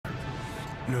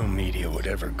No media would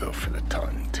ever go for the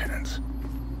Taunton tenants.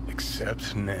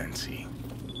 Except Nancy.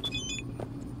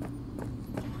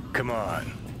 Come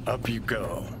on, up you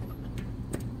go.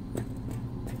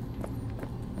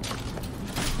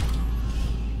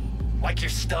 Like your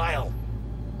style.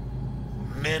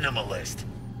 Minimalist.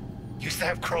 Used to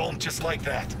have chrome just like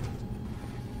that.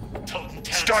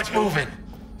 Start moving.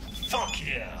 Fuck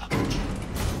yeah.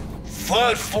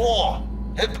 Third floor.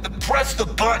 Press the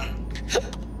button.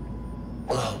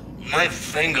 Well, my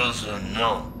fingers are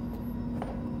numb.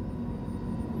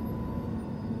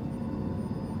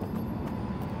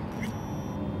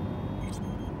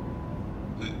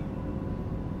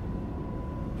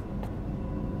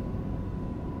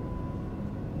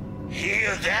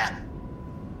 Hear that?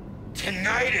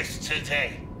 Tinnitus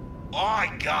today.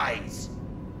 Alright, guys.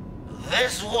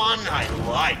 This one I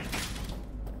like.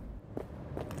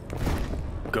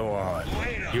 Go on.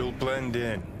 You'll blend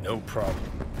in, no problem.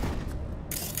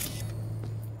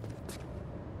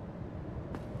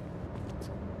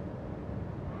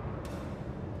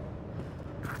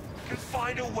 Can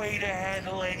find a way to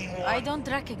handle anyone. I don't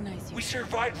recognize you. We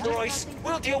survived Royce.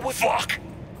 We'll deal with— Fuck!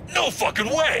 No fucking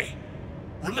way!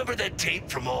 Remember that tape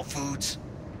from All Foods?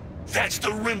 That's the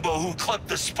Rimbo who clipped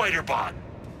the spider bot.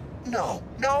 No.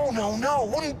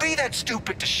 Wouldn't be that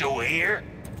stupid to show here.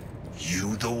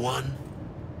 You the one?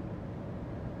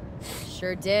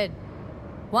 Sure did.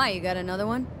 Why, you got another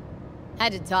one?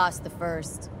 Had to toss the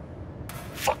first.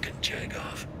 Fucking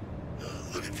Jagoff.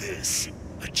 Look at this.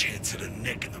 A chance at a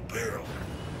nick in the barrel.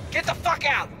 Get the fuck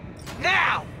out!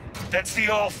 Now! That's the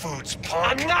All Foods,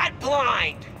 punk. I'm not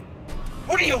blind!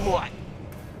 What do you want?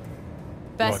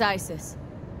 Best What? ISIS.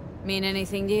 Mean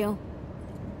anything to you?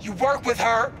 You work with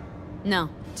her? No,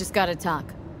 just gotta talk.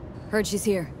 Heard she's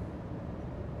here.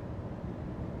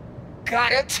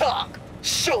 Gotta talk.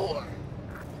 Sure.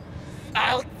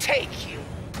 I'll take you.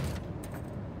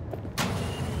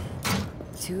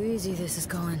 Too easy this is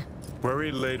going.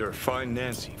 Worry later, find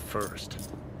Nancy first.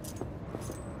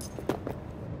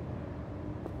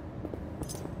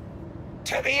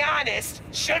 To be honest,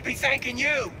 should be thanking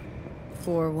you.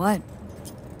 For what?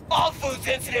 All Foods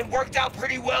incident worked out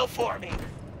pretty well for me.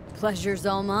 Pleasure's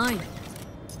all mine.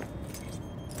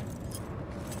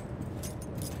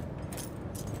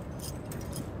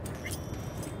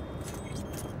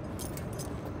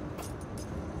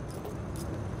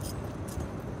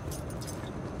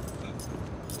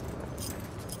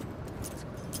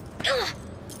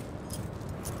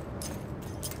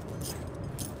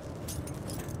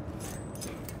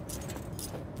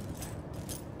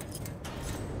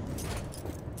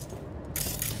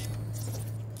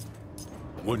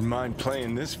 Wouldn't mind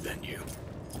playing this venue.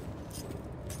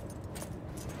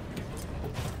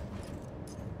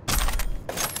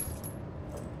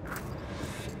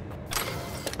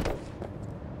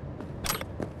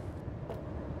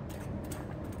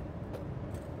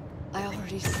 I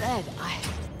already said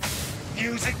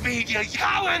Music media,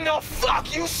 how in the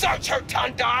fuck you search her,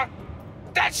 Tundar?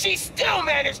 That she still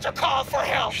managed to call for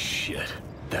help! Shit,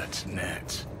 that's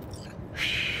Nance.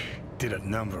 Did a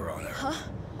number on her. Huh?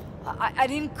 I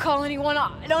didn't call anyone.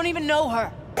 I don't even know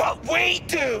her. But we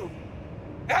do!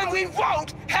 And we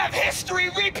won't have history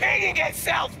repeating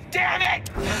itself, damn it!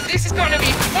 This is gonna be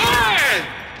fun!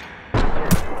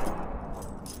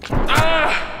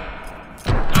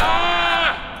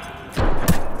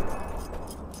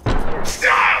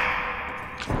 Stop!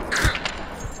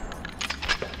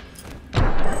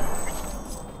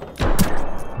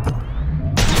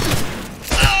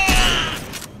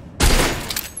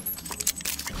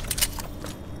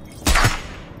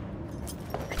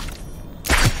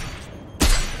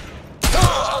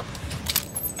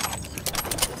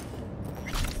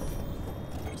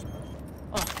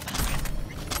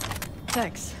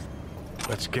 Thanks.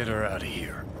 Let's get her out of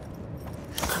here.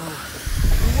 So,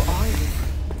 who are you?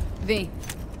 V.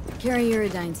 Carrie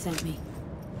Uridine sent me.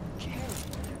 Carrie?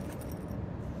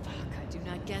 Fuck, I do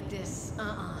not get this.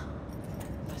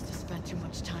 Must have spent too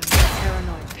much time with that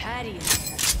paranoid Patty in here.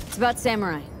 It's about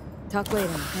Samurai. Talk later,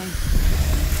 okay?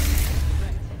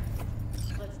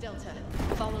 Right. Let's Delta.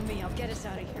 Follow me, I'll get us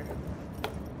out of here.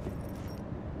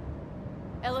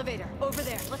 Elevator, over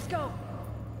there, let's go!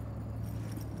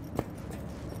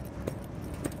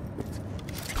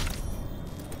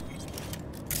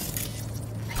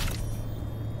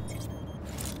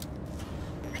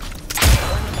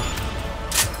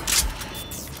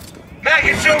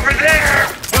 Maggot's over there!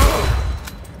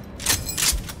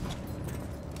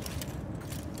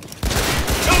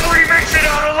 Nobody makes it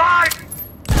out alive!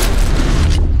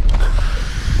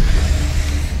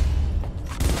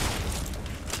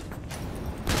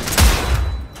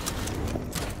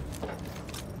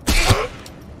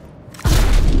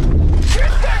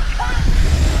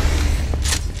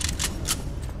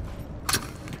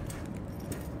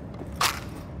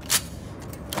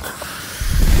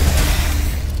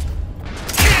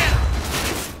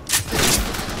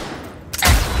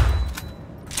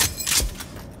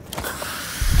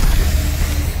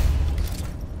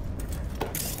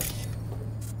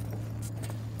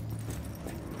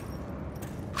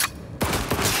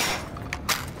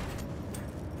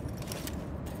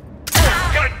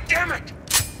 Damn it!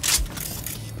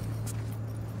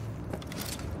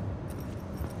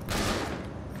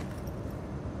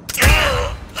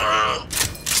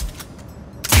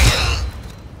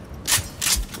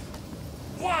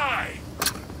 Why?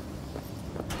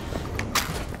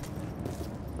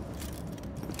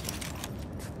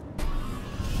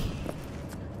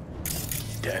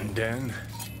 Den.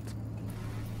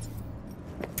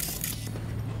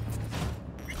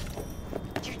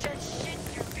 You done shit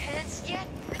your pants yet?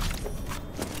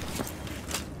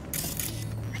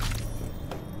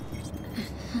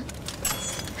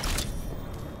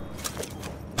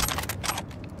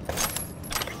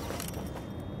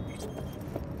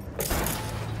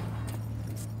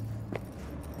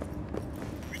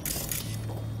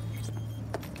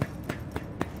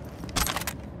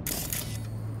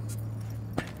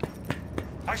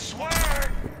 I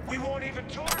swear, we won't even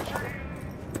torture you.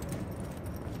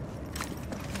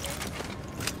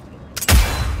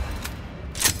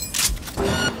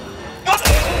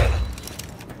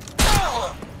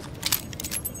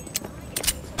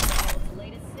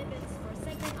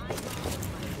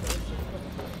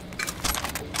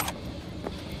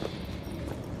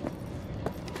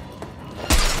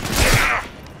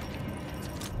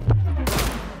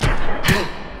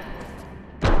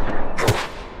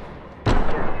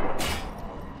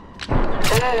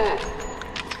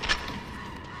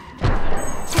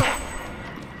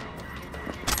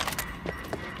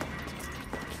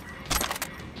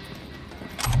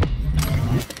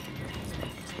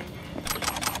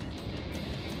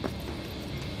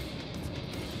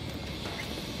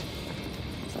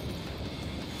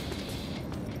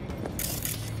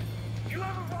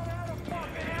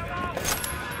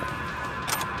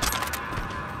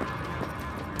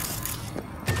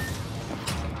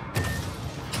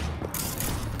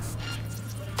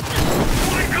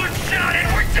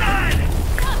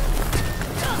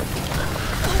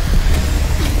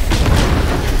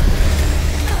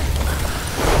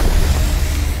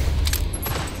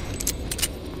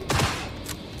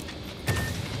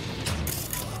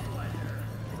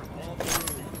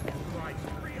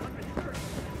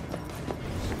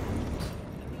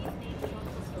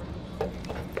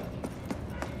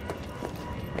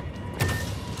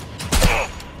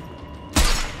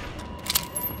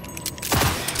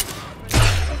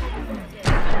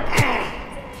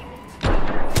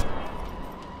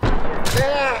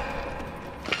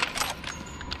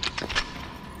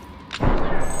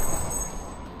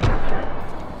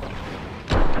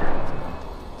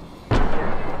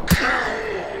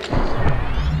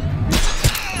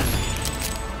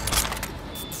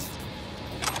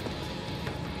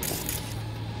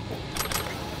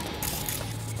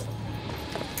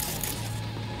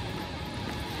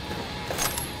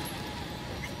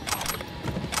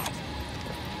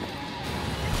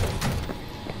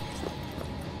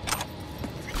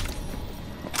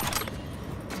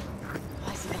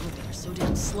 So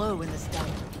damn slow in this dump.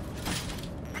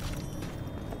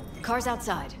 Car's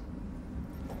outside.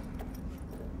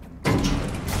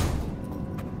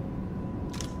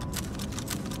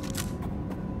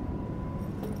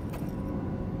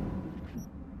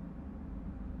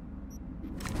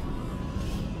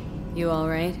 You all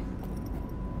right?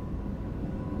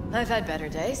 I've had better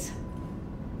days.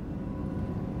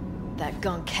 That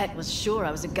gunkette was sure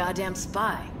I was a goddamn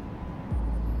spy.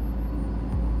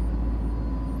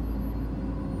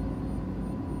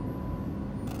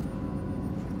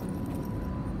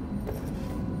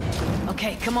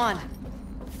 Okay, come on.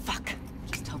 Fuck.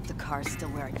 Just hope the car's still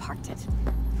where I parked it.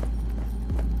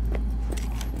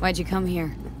 Why'd you come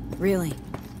here? Really?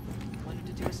 Wanted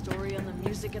to do a story on the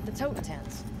music at the tote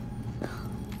tents.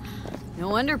 No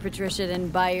wonder Patricia didn't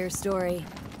buy your story.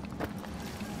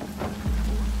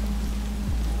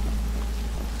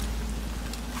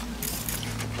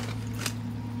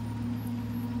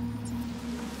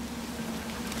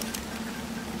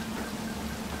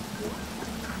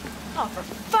 Oh, for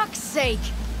fuck's sake!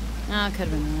 Ah,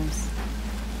 could've been worse.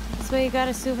 That's why you got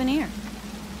a souvenir.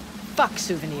 Fuck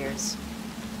souvenirs.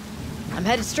 I'm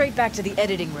headed straight back to the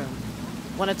editing room.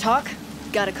 Wanna talk?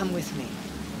 Gotta come with me.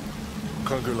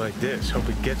 Clunker like this, hope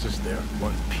it gets us there in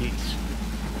one piece.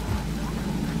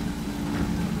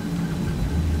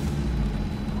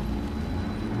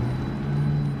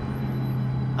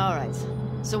 All right.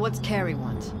 So what's Carrie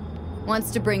want?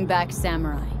 Wants to bring back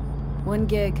Samurai. One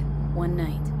gig, one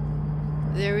night.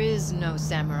 There is no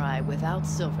samurai without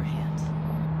Silverhand.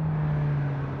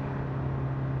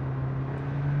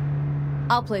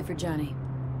 I'll play for Johnny.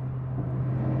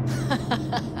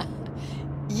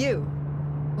 You.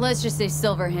 Let's just say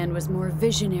Silverhand was more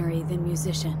visionary than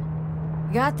musician.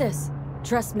 You got this.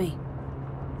 Trust me.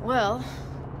 Well,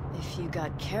 If you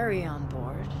got Carrie on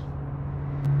board,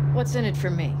 what's in it for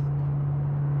me?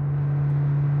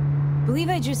 Believe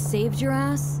I just saved your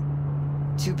ass?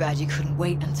 Too bad you couldn't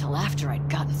wait until after I'd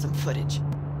gotten some footage.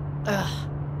 Ugh.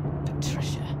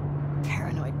 Patricia.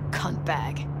 Paranoid cunt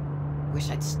bag. Wish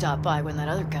I'd stopped by when that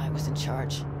other guy was in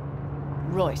charge.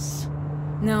 Royce.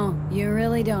 No, you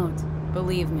really don't.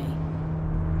 Believe me.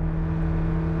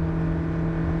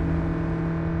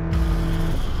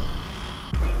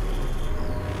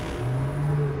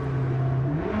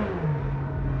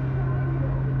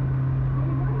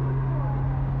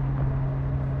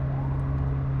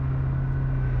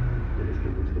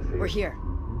 We're here.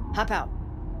 Hop out.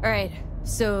 Alright,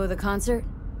 so the concert?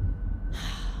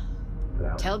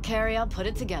 Tell Carrie I'll put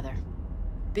it together.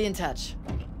 Be in touch.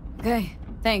 Okay,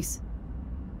 thanks.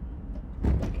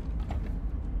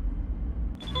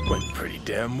 Went pretty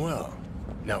damn well.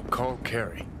 Now call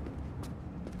Carrie.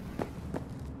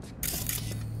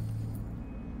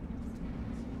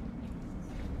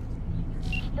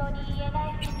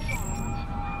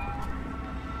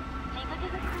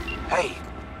 Hey,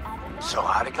 so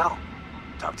how'd it go?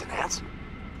 Talk to Nance?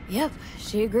 Yep,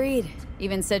 she agreed.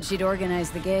 Even said she'd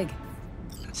organize the gig.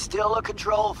 Still a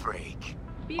control freak.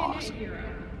 Awesome.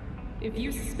 If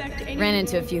you suspect any Ran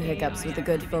into a few hiccups with the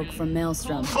good folk from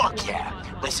Maelstrom. Fuck yeah.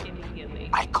 Listen,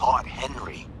 I caught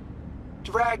Henry.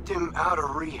 Dragged him out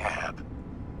of rehab.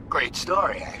 Great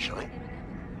story, actually.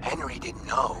 Henry didn't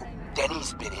know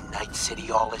Denny's been in Night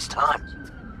City all this time.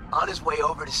 On his way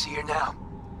over to see her now.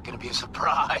 Gonna be a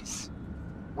surprise.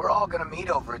 We're all gonna meet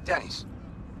over at Denny's.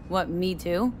 What, me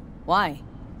too? Why?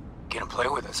 Gonna play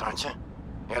with us, aren't you?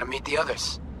 You gotta meet the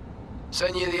others.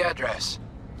 Send you the address.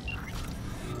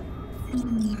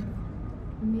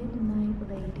 Midnight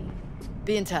Lady.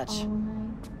 Be in touch. All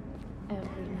night,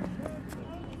 every night.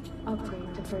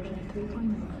 Upgrade to version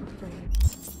 3.0 for free.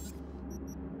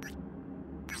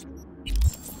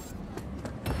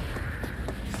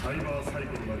 サイバーサイ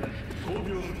コルまで闘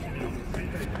病の日々を追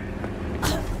体験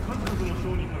数々の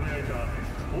賞に輝いた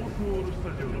フォースウォールスタ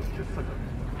ジオの傑作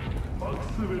マク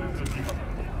スウェルズ・リ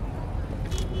ハ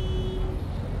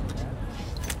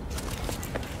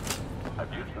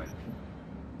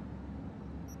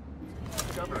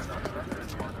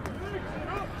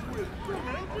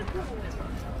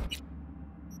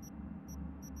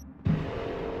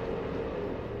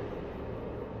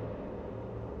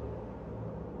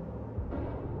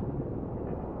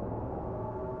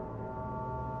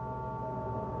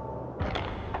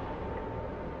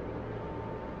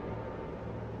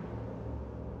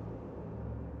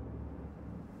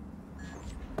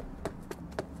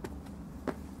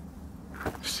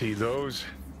See those?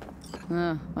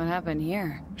 What happened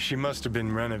here? She must have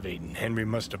been renovating. Henry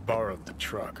must have borrowed the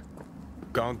truck.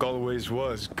 Gonk always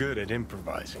was good at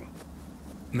improvising.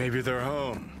 Maybe they're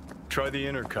home. Try the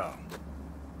intercom.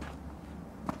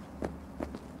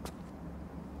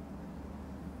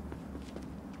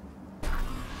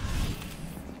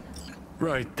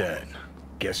 Right then.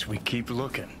 Guess we keep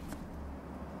looking.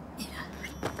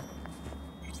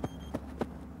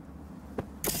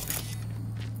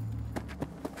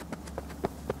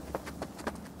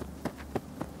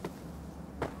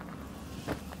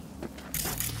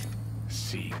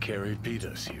 See, Carrie beat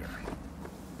us here.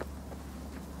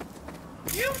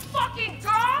 You fucking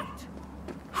talked?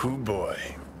 Hoo boy.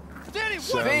 Danny,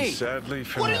 Sounds sadly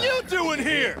familiar. What are you doing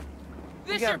here?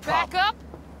 This your backup?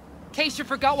 In case you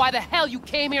forgot why the hell you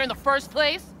came here in the first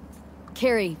place?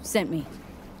 Carrie sent me.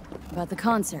 About the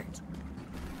concert.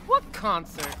 What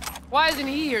concert? Why isn't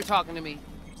he here talking to me?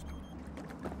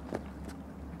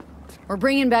 We're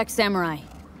bringing back Samurai.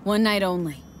 One night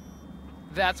only.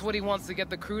 That's what he wants to get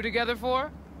the crew together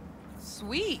for?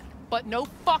 Sweet, but no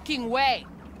fucking way.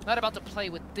 Not about to play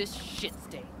with this shit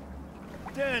stain.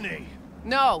 Danny!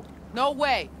 No, no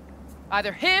way.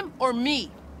 Either him or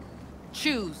me.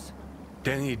 Choose.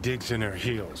 Denny digs in her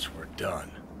heels. We're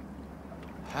done.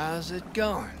 How's it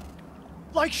going?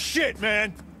 Like shit,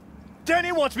 man!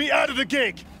 Danny wants me out of the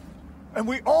gig! And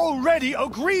we already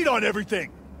agreed on everything!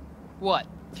 What?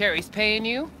 Carrie's paying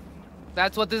you?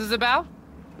 That's what this is about?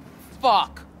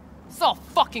 Fuck. It's all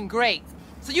fucking great.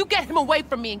 So you get him away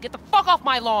from me and get the fuck off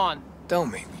my lawn.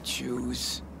 Don't make me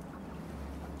choose.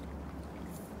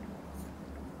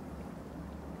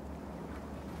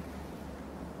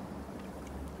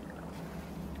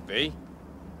 V,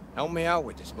 help me out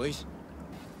with this, please.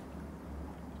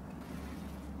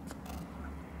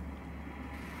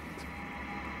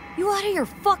 You out of your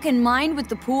fucking mind with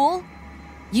the pool?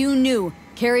 You knew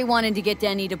Carrie wanted to get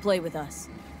Denny to play with us.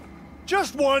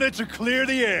 Just wanted to clear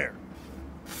the air.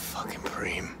 Fucking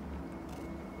Preem.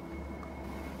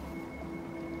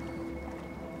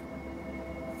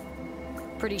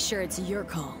 Pretty sure it's your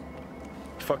call.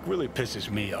 Fuck really pisses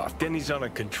me off. Denny's on a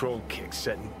control kick,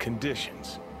 setting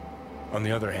conditions. On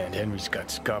the other hand, Henry's got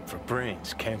scop for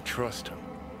brains. Can't trust him.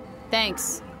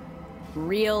 Thanks.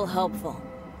 Real helpful.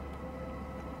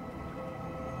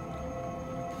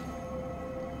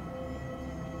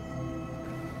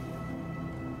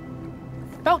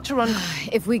 About to run.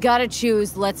 If we gotta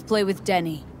choose, let's play with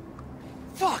Denny.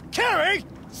 Fuck, Carrie!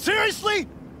 Seriously?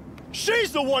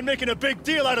 She's the one making a big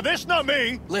deal out of this, not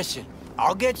me! Listen,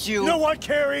 I'll get you... You know what,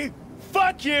 Carrie?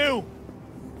 Fuck you!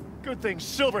 Good thing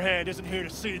Silverhand isn't here to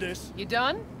see this. You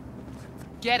done?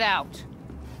 Get out.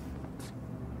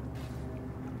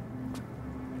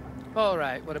 All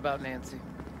right, what about Nancy?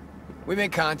 We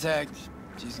made contact.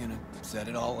 She's gonna set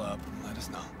it all up and let us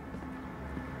know.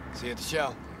 See you at the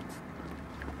show.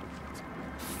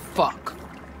 Fuck.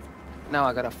 Now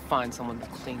I gotta find someone to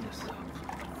clean this up.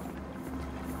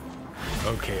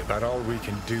 Okay, about all we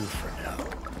can do for now.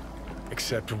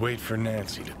 Except wait for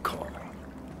Nancy to call.